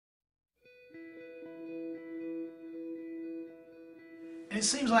It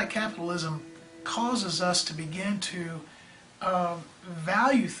seems like capitalism causes us to begin to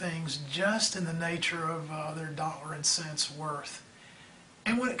value things just in the nature of their dollar and cents worth.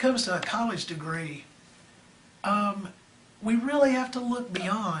 And when it comes to a college degree, we really have to look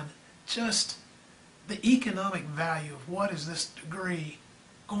beyond just the economic value of what is this degree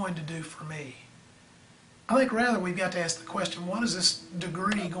going to do for me. I think rather we've got to ask the question, what is this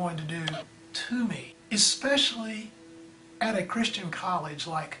degree going to do to me? Especially at a Christian college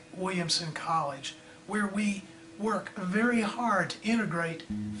like Williamson College, where we work very hard to integrate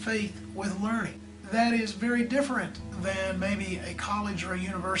faith with learning. That is very different than maybe a college or a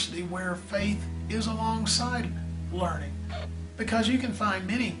university where faith is alongside learning. Because you can find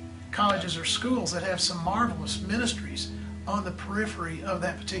many colleges or schools that have some marvelous ministries on the periphery of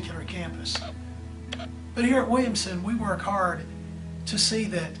that particular campus. But here at Williamson, we work hard to see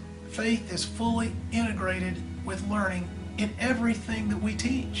that faith is fully integrated with learning in everything that we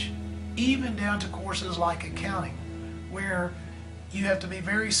teach, even down to courses like accounting, where you have to be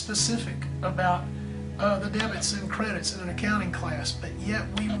very specific about the debits and credits in an accounting class, but yet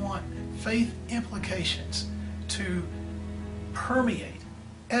we want faith implications to permeate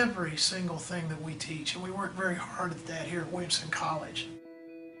every single thing that we teach, and we work very hard at that here at Williamson College.